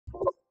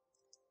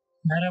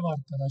Merhaba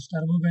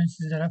arkadaşlar. Bugün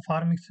sizlere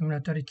Farming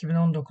Simülatör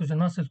 2019'u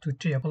nasıl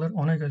Türkçe yapılır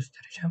onu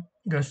göstereceğim.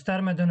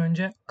 Göstermeden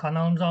önce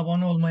kanalımıza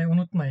abone olmayı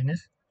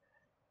unutmayınız.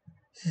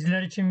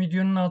 Sizler için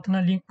videonun altına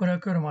link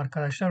bırakıyorum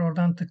arkadaşlar.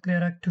 Oradan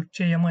tıklayarak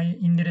Türkçe yamayı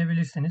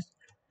indirebilirsiniz.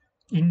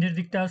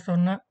 İndirdikten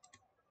sonra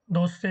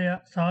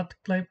dosyaya sağ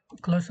tıklayıp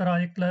klasöre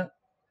ayıkla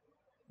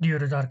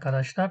diyoruz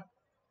arkadaşlar.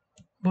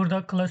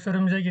 Burada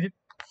klasörümüze girip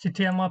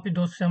CTMAPI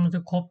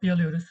dosyamızı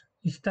kopyalıyoruz.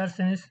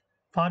 İsterseniz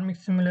Farming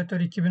Simulator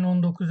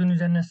 2019'un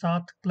üzerine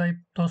sağ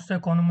tıklayıp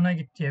dosya konumuna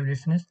git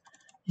diyebilirsiniz.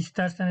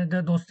 İsterseniz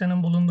de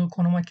dosyanın bulunduğu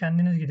konuma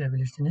kendiniz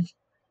gidebilirsiniz.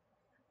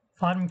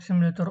 Farming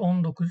Simulator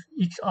 19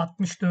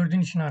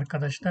 x64'ün için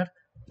arkadaşlar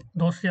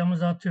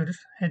dosyamızı atıyoruz.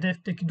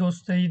 Hedefteki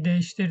dosyayı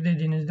değiştir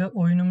dediğinizde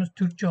oyunumuz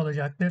Türkçe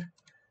olacaktır.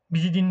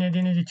 Bizi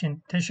dinlediğiniz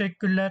için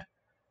teşekkürler.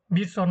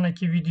 Bir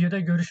sonraki videoda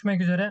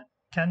görüşmek üzere.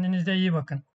 Kendinize iyi bakın.